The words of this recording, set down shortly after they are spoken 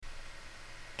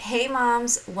Hey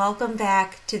moms, welcome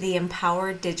back to the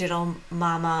Empowered Digital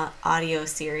Mama audio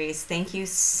series. Thank you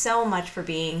so much for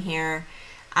being here.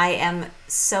 I am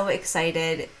so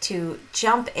excited to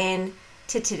jump in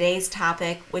to today's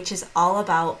topic, which is all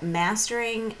about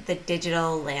mastering the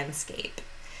digital landscape.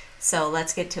 So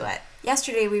let's get to it.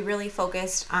 Yesterday, we really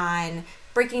focused on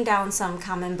breaking down some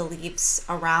common beliefs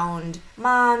around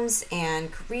moms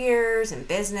and careers and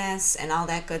business and all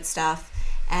that good stuff.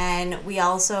 And we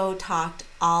also talked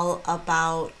all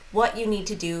about what you need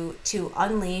to do to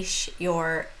unleash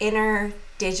your inner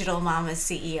digital mama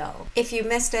CEO. If you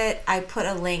missed it, I put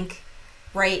a link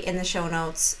right in the show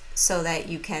notes so that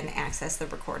you can access the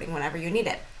recording whenever you need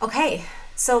it. Okay,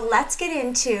 so let's get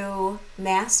into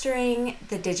mastering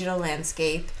the digital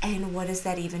landscape and what does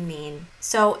that even mean?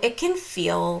 So it can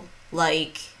feel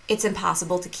like it's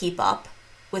impossible to keep up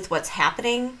with what's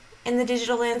happening in the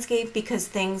digital landscape because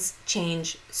things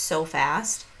change so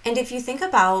fast. And if you think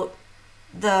about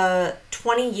the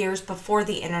 20 years before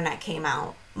the internet came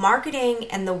out, marketing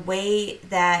and the way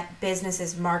that business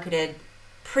is marketed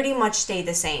pretty much stayed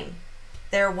the same.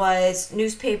 There was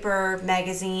newspaper,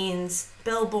 magazines,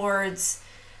 billboards,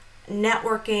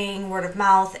 networking, word of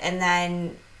mouth, and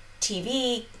then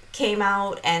TV came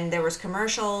out and there was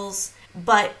commercials.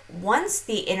 But once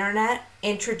the internet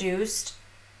introduced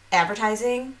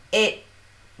advertising, it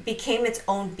became its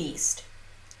own beast.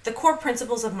 The core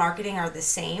principles of marketing are the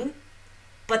same,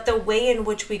 but the way in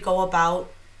which we go about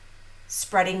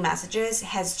spreading messages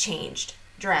has changed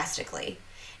drastically.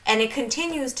 And it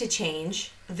continues to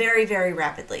change very, very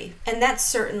rapidly. And that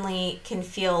certainly can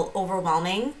feel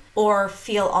overwhelming or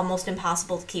feel almost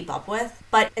impossible to keep up with.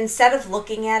 But instead of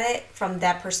looking at it from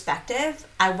that perspective,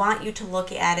 I want you to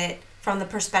look at it from the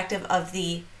perspective of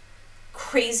the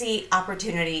crazy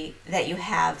opportunity that you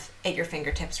have at your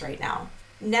fingertips right now.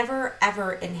 Never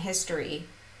ever in history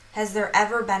has there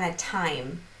ever been a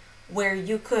time where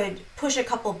you could push a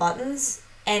couple buttons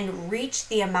and reach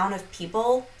the amount of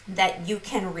people that you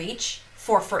can reach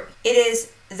for free. It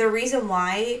is the reason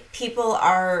why people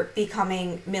are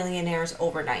becoming millionaires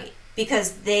overnight,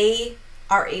 because they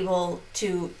are able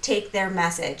to take their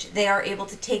message, they are able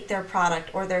to take their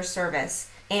product or their service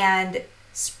and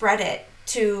spread it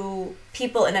to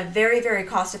people in a very, very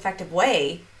cost-effective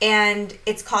way, and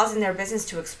it's causing their business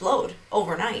to explode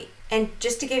overnight. And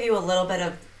just to give you a little bit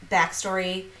of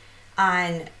backstory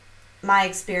on my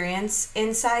experience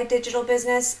inside digital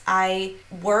business, I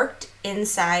worked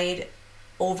inside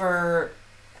over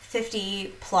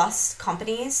 50 plus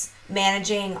companies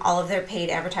managing all of their paid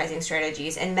advertising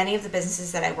strategies, and many of the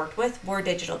businesses that I worked with were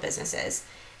digital businesses.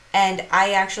 And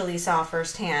I actually saw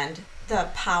firsthand the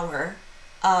power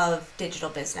of digital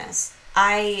business.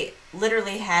 I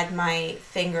literally had my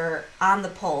finger on the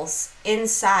pulse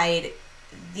inside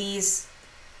these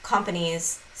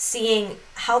companies, seeing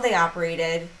how they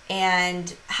operated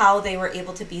and how they were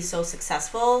able to be so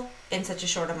successful in such a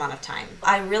short amount of time.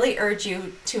 I really urge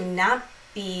you to not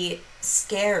be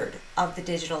scared of the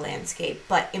digital landscape,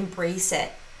 but embrace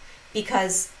it,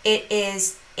 because it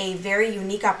is a very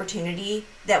unique opportunity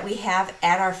that we have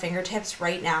at our fingertips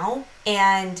right now,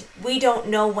 and we don't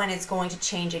know when it's going to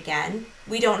change again.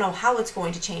 We don't know how it's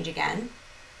going to change again.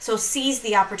 So seize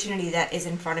the opportunity that is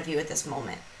in front of you at this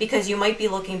moment, because you might be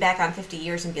looking back on 50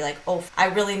 years and be like, oh, I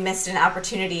really missed an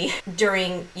opportunity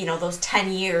during, those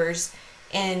 10 years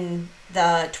in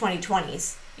the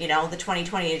 2020s, the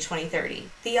 2020 to 2030.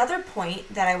 The other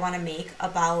point that I want to make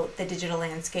about the digital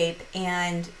landscape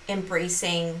and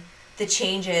embracing the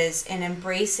changes and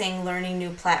embracing learning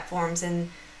new platforms and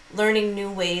learning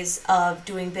new ways of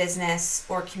doing business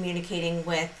or communicating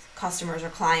with customers or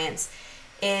clients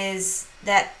is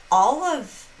that all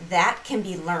of that can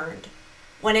be learned.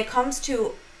 When it comes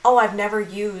to, I've never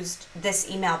used this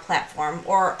email platform,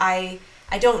 or I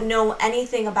don't know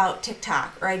anything about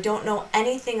TikTok, or I don't know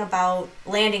anything about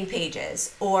landing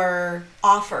pages or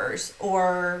offers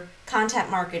or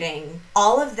content marketing,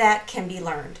 all of that can be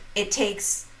learned. It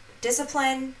takes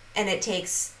discipline and it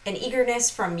takes an eagerness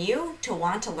from you to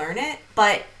want to learn it,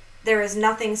 but there is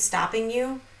nothing stopping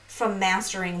you from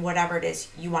mastering whatever it is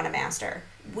you want to master.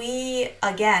 We,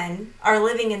 again, are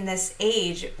living in this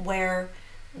age where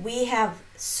we have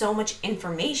so much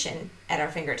information at our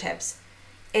fingertips.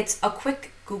 It's a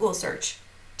quick Google search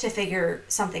to figure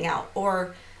something out,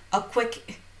 or a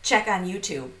quick check on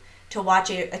YouTube to watch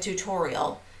a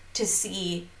tutorial to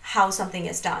see how something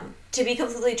is done. To be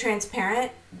completely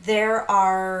transparent, there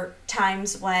are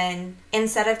times when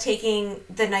instead of taking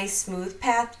the nice smooth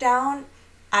path down,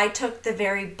 I took the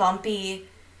very bumpy,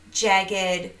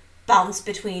 jagged, bounce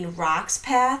between rocks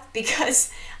path,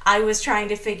 because I was trying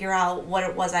to figure out what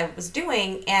it was I was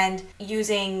doing, and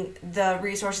using the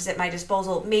resources at my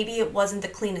disposal, maybe it wasn't the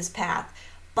cleanest path,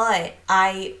 but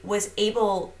I was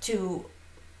able to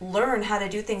learn how to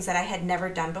do things that I had never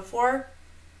done before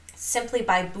simply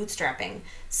by bootstrapping,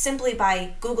 simply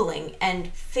by Googling and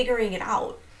figuring it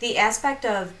out. The aspect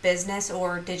of business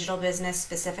or digital business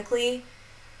specifically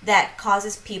that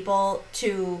causes people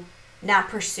to not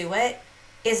pursue it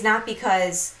is not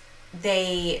because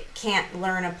they can't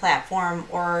learn a platform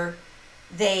or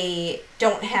they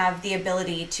don't have the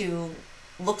ability to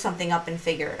look something up and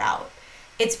figure it out.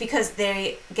 It's because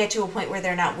they get to a point where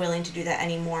they're not willing to do that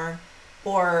anymore,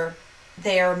 or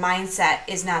their mindset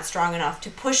is not strong enough to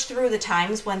push through the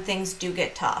times when things do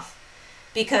get tough.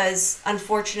 Because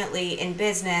unfortunately in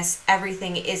business,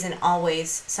 everything isn't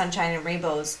always sunshine and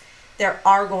rainbows. There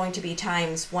are going to be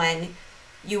times when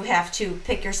you have to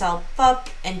pick yourself up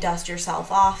and dust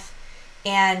yourself off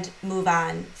and move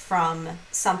on from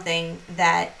something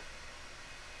that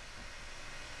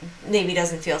maybe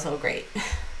doesn't feel so great.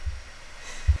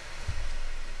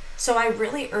 So I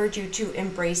really urge you to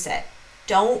embrace it.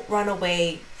 Don't run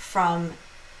away from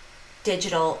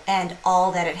digital and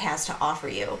all that it has to offer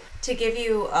you. To give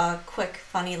you a quick,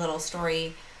 funny little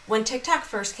story, when TikTok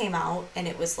first came out and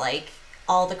it was like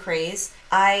all the craze,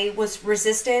 I was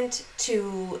resistant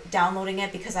to downloading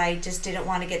it because I just didn't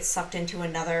want to get sucked into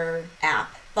another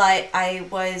app. But I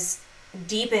was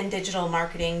deep in digital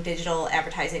marketing, digital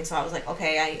advertising, so I was like,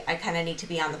 okay, I kind of need to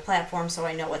be on the platform so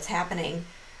I know what's happening.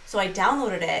 So I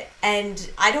downloaded it, and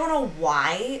I don't know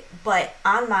why, but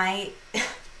on my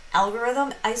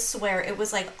algorithm, I swear it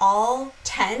was like all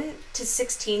 10 to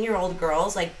 16-year-old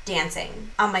girls like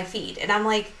dancing on my feed. And I'm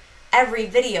like, every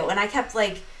video, and I kept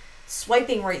like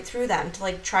swiping right through them to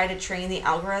like try to train the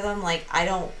algorithm. Like, I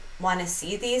don't want to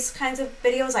see these kinds of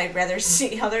videos. I'd rather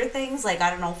see other things, like, I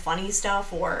don't know, funny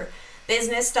stuff or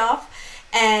business stuff.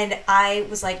 And I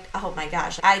was like, oh my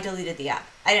gosh, I deleted the app.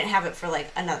 I didn't have it for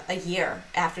like a year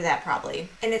after that probably.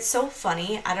 And it's so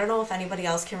funny. I don't know if anybody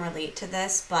else can relate to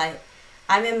this, but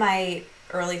I'm in my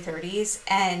early 30s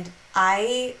and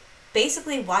I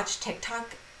basically watch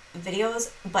TikTok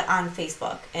videos, but on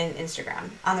Facebook and Instagram,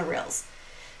 on the Reels.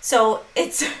 So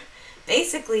it's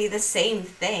basically the same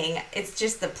thing. It's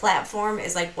just the platform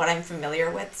is like what I'm familiar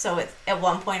with. So at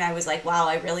one point I was like, wow,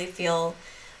 I really feel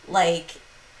like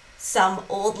some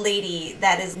old lady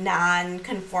that is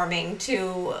non-conforming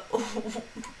to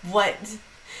what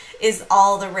is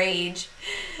all the rage.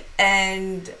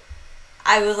 And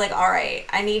I was like, all right,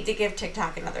 I need to give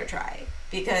TikTok another try,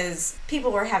 because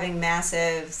people were having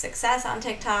massive success on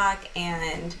TikTok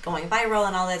and going viral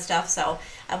and all that stuff. So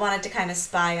I wanted to kind of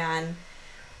spy on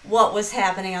what was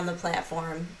happening on the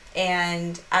platform.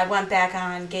 And I went back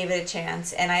on, gave it a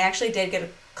chance, and I actually did get a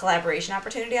collaboration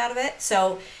opportunity out of it.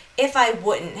 So if I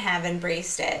wouldn't have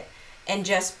embraced it and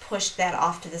just pushed that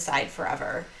off to the side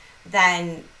forever,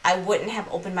 then I wouldn't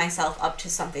have opened myself up to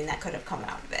something that could have come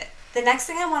out of it. The next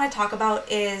thing I want to talk about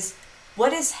is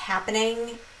what is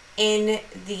happening in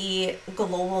the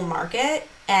global market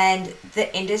and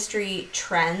the industry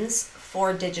trends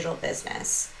for digital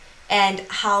business and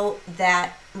how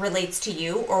that relates to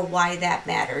you or why that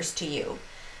matters to you.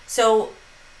 So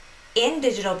in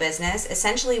digital business,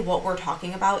 essentially what we're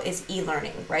talking about is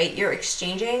e-learning, right? You're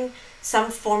exchanging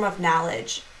some form of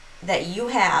knowledge that you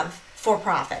have for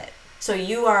profit. So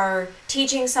you are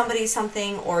teaching somebody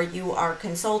something, or you are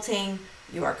consulting,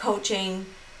 you are coaching,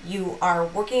 you are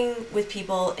working with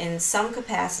people in some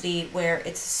capacity where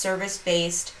it's a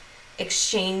service-based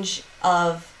exchange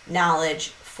of knowledge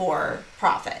for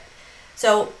profit.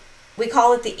 So we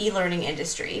call it the e-learning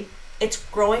industry. It's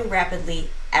growing rapidly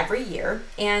every year.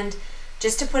 And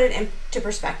just to put it into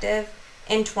perspective,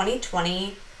 in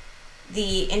 2020,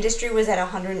 the industry was at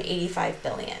 185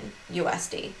 billion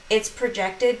USD. It's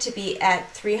projected to be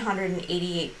at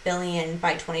 388 billion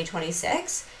by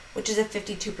 2026, which is a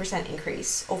 52%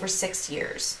 increase over 6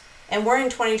 years. And we're in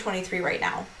 2023 right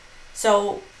now.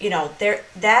 So,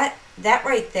 that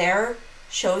right there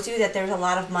shows you that there's a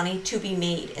lot of money to be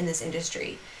made in this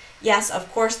industry. Yes,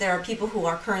 of course, there are people who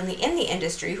are currently in the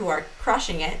industry who are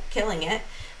crushing it, killing it,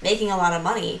 making a lot of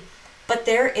money, but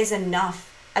there is enough.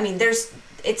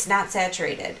 It's not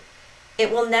saturated.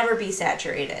 It will never be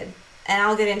saturated, and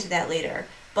I'll get into that later.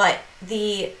 But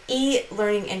the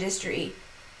e-learning industry,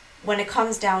 when it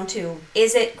comes down to,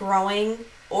 is it growing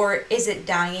or is it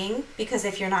dying? Because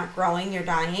if you're not growing, you're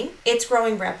dying. It's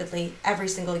growing rapidly every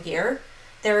single year.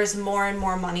 There is more and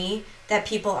more money that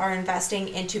people are investing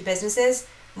into businesses,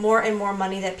 more and more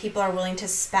money that people are willing to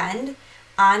spend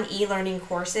on e-learning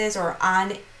courses or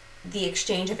on the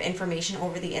exchange of information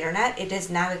over the internet. It is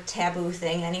not a taboo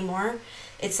thing anymore.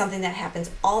 It's something that happens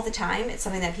all the time. It's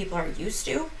something that people are used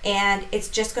to, and it's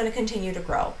just going to continue to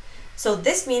grow. So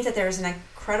this means that there is an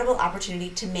incredible opportunity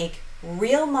to make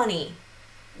real money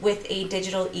with a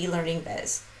digital e-learning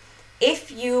biz.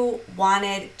 If you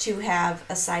wanted to have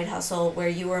a side hustle where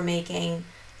you were making,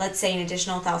 let's say, an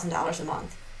additional $1,000 a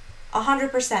month,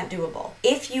 100% doable.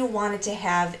 If you wanted to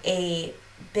have a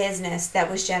business that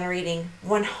was generating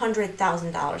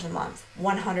 $100,000 a month,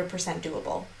 100%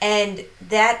 doable. And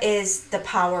that is the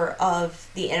power of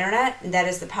the internet, and that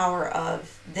is the power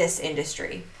of this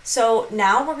industry. So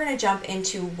now we're going to jump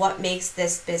into what makes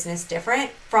this business different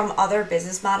from other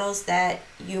business models that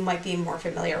you might be more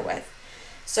familiar with.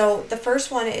 So the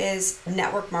first one is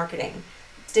network marketing.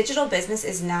 Digital business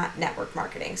is not network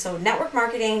marketing. So network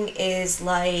marketing is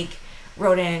like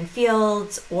Rodan &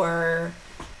 Fields or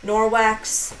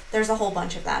Norwex. There's a whole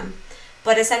bunch of them.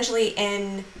 But essentially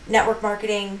in network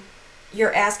marketing,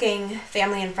 you're asking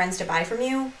family and friends to buy from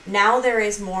you. Now there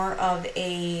is more of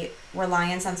a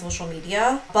reliance on social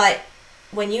media. But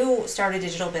when you start a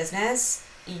digital business,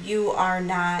 you are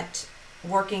not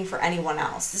working for anyone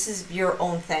else. This is your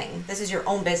own thing. This is your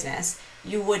own business.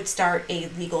 You would start a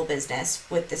legal business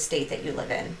with the state that you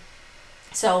live in.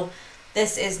 So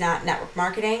this is not network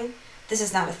marketing. This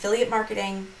is not affiliate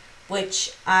marketing,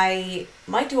 which I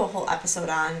might do a whole episode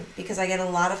on because I get a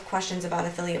lot of questions about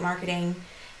affiliate marketing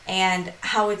and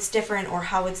how it's different or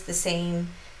how it's the same,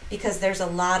 because there's a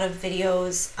lot of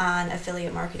videos on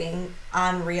affiliate marketing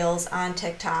on Reels, on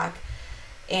TikTok,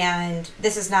 and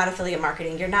this is not affiliate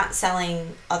marketing. You're not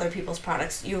selling other people's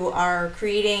products. You are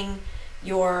creating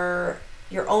your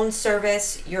own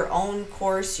service, your own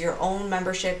course, your own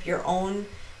membership, your own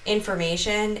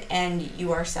information, and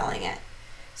you are selling it.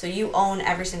 So you own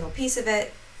every single piece of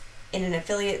it. In an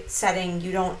affiliate setting,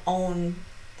 you don't own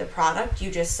the product,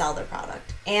 you just sell the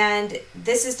product. And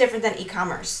this is different than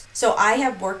e-commerce. So I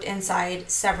have worked inside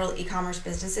several e-commerce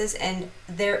businesses, and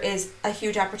there is a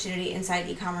huge opportunity inside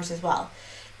e-commerce as well.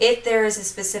 If there is a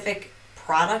specific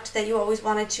product that you always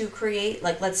wanted to create,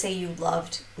 like let's say you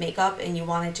loved makeup and you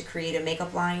wanted to create a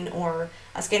makeup line or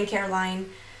a skincare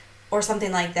line or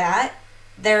something like that,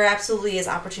 there absolutely is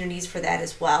opportunities for that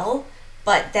as well.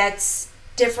 But that's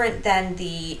different than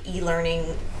the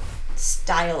e-learning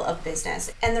style of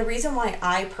business. And the reason why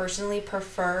I personally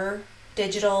prefer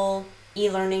digital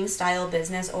e-learning style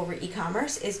business over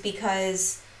e-commerce is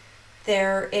because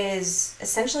there is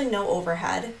essentially no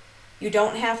overhead. You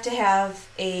don't have to have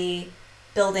a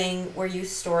building where you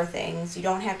store things. You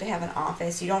don't have to have an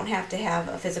office. You don't have to have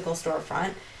a physical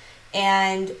storefront.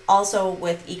 And also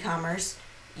with e-commerce,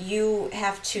 you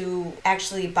have to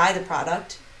actually buy the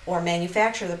product or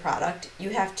manufacture the product. You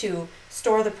have to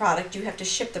store the product. You have to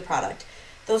ship the product.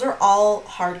 Those are all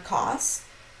hard costs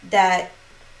that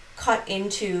cut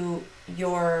into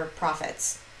your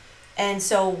profits. And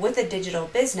so with a digital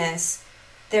business,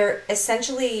 there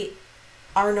essentially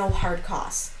are no hard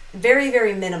costs. Very,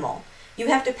 very minimal. You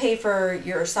have to pay for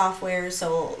your software.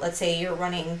 So let's say you're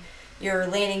running your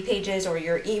landing pages or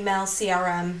your email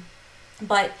CRM.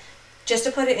 But just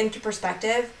to put it into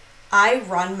perspective, I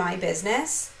run my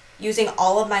business using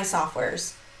all of my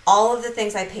softwares, all of the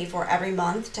things I pay for every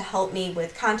month to help me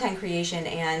with content creation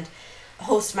and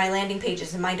host my landing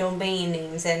pages and my domain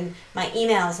names and my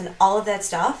emails and all of that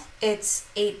stuff. It's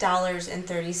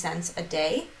 $8.30 a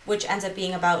day, which ends up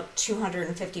being about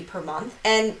 $250 per month.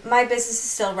 And my business is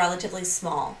still relatively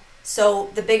small.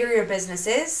 So the bigger your business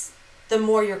is, the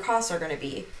more your costs are going to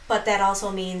be. But that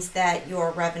also means that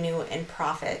your revenue and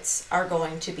profits are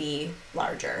going to be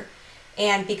larger.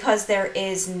 And because there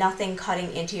is nothing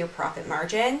cutting into your profit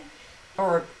margin,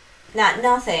 or not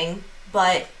nothing,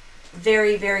 but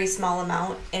very, very small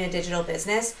amount in a digital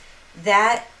business,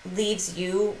 that leaves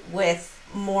you with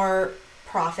more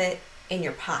profit in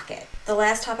your pocket. The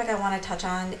last topic I want to touch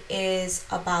on is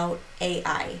about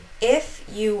AI. If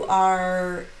you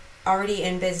are already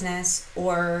in business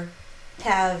or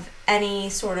have any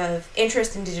sort of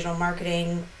interest in digital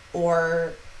marketing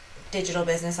or digital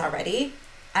business already,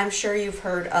 I'm sure you've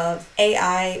heard of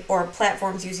AI or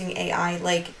platforms using AI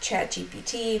like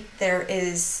ChatGPT. There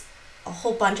is a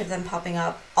whole bunch of them popping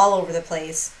up all over the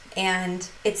place. And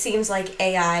it seems like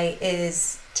AI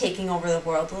is taking over the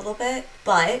world a little bit.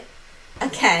 But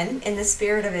again, in the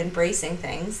spirit of embracing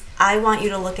things, I want you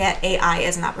to look at AI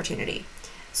as an opportunity.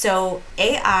 So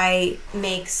AI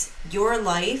makes your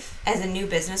life as a new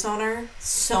business owner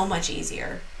so much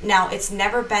easier. Now, it's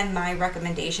never been my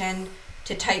recommendation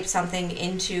to type something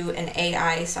into an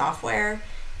AI software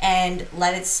and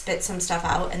let it spit some stuff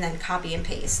out and then copy and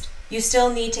paste. You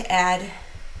still need to add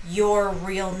your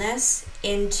realness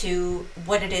into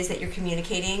what it is that you're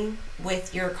communicating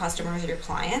with your customers or your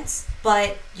clients,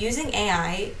 but using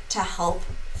AI to help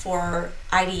for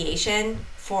ideation,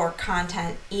 for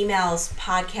content, emails,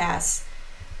 podcasts,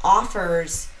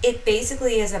 offers. It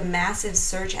basically is a massive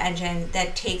search engine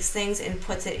that takes things and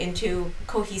puts it into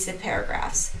cohesive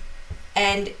paragraphs.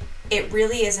 And it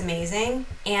really is amazing.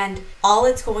 And all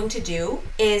it's going to do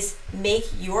is make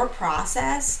your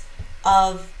process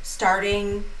of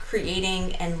starting,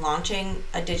 creating, and launching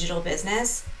a digital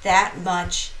business that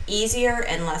much easier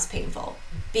and less painful.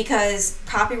 Because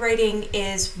copywriting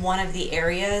is one of the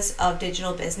areas of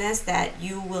digital business that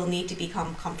you will need to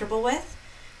become comfortable with,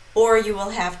 or you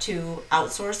will have to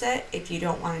outsource it if you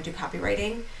don't want to do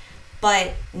copywriting.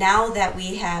 But now that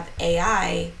we have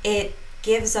AI, it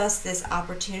gives us this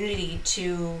opportunity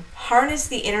to harness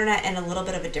the internet in a little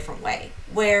bit of a different way,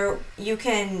 where you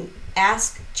can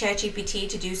ask ChatGPT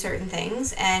to do certain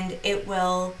things and it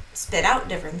will spit out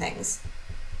different things.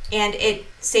 And it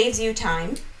saves you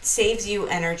time, saves you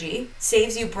energy,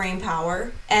 saves you brain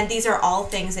power, and these are all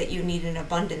things that you need an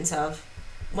abundance of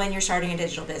when you're starting a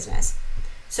digital business.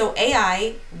 So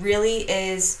AI really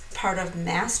is part of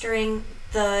mastering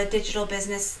the digital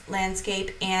business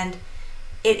landscape, and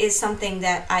it is something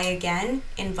that I, again,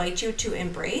 invite you to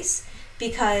embrace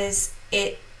because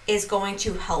it is going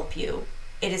to help you.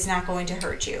 It is not going to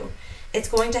hurt you. It's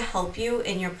going to help you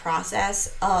in your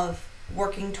process of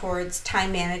working towards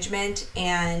time management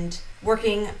and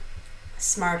working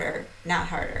smarter, not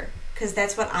harder, because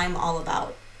that's what I'm all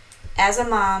about. As a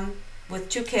mom with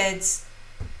 2 kids,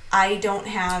 I don't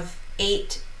have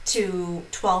 8 to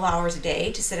 12 hours a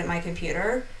day to sit at my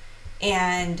computer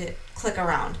and click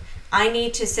around. I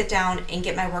need to sit down and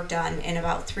get my work done in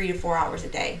about 3 to 4 hours a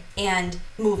day and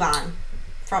move on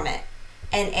from it.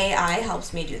 And AI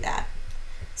helps me do that.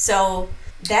 So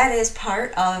that is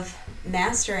part of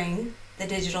mastering the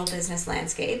digital business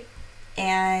landscape.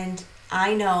 And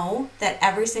I know that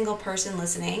every single person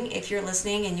listening, if you're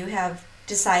listening and you have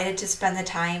decided to spend the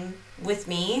time with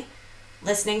me,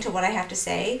 listening to what I have to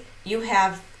say, you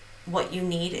have what you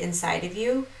need inside of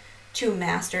you to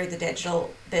master the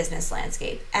digital business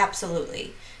landscape.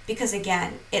 Absolutely. Because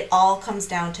again, it all comes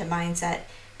down to mindset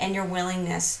and your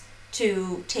willingness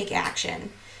to take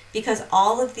action. Because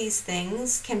all of these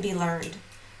things can be learned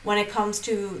when it comes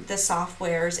to the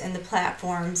softwares and the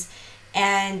platforms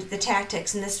and the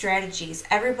tactics and the strategies.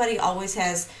 Everybody always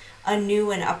has a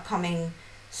new and upcoming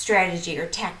strategy or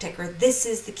tactic, or this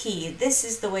is the key, this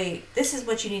is the way, this is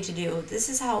what you need to do, this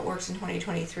is how it works in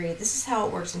 2023, this is how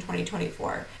it works in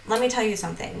 2024. Let me tell you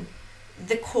something.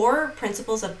 The core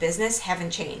principles of business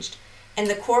haven't changed, and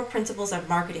the core principles of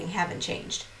marketing haven't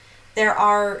changed. There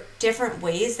are different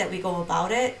ways that we go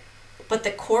about it, but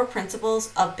the core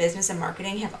principles of business and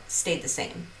marketing have stayed the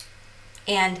same.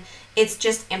 And it's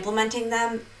just implementing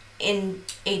them in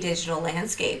a digital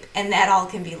landscape, and that all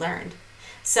can be learned.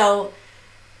 So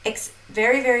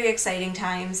very, very exciting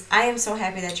times. I am so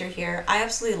happy that you're here. I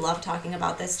absolutely love talking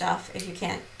about this stuff, if you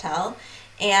can't tell.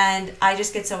 And I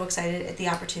just get so excited at the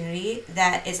opportunity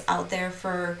that is out there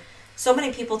for so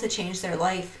many people to change their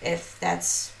life if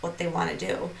that's what they want to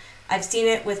do. I've seen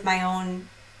it with my own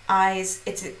eyes.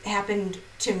 It's happened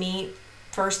to me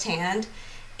firsthand.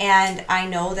 And I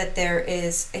know that there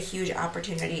is a huge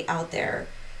opportunity out there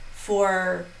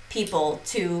for people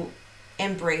to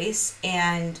embrace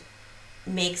and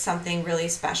make something really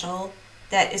special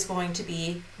that is going to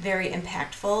be very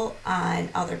impactful on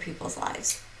other people's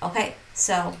lives. Okay,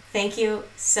 so thank you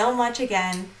so much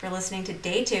again for listening to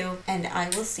day 2, and I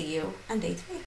will see you on day 3.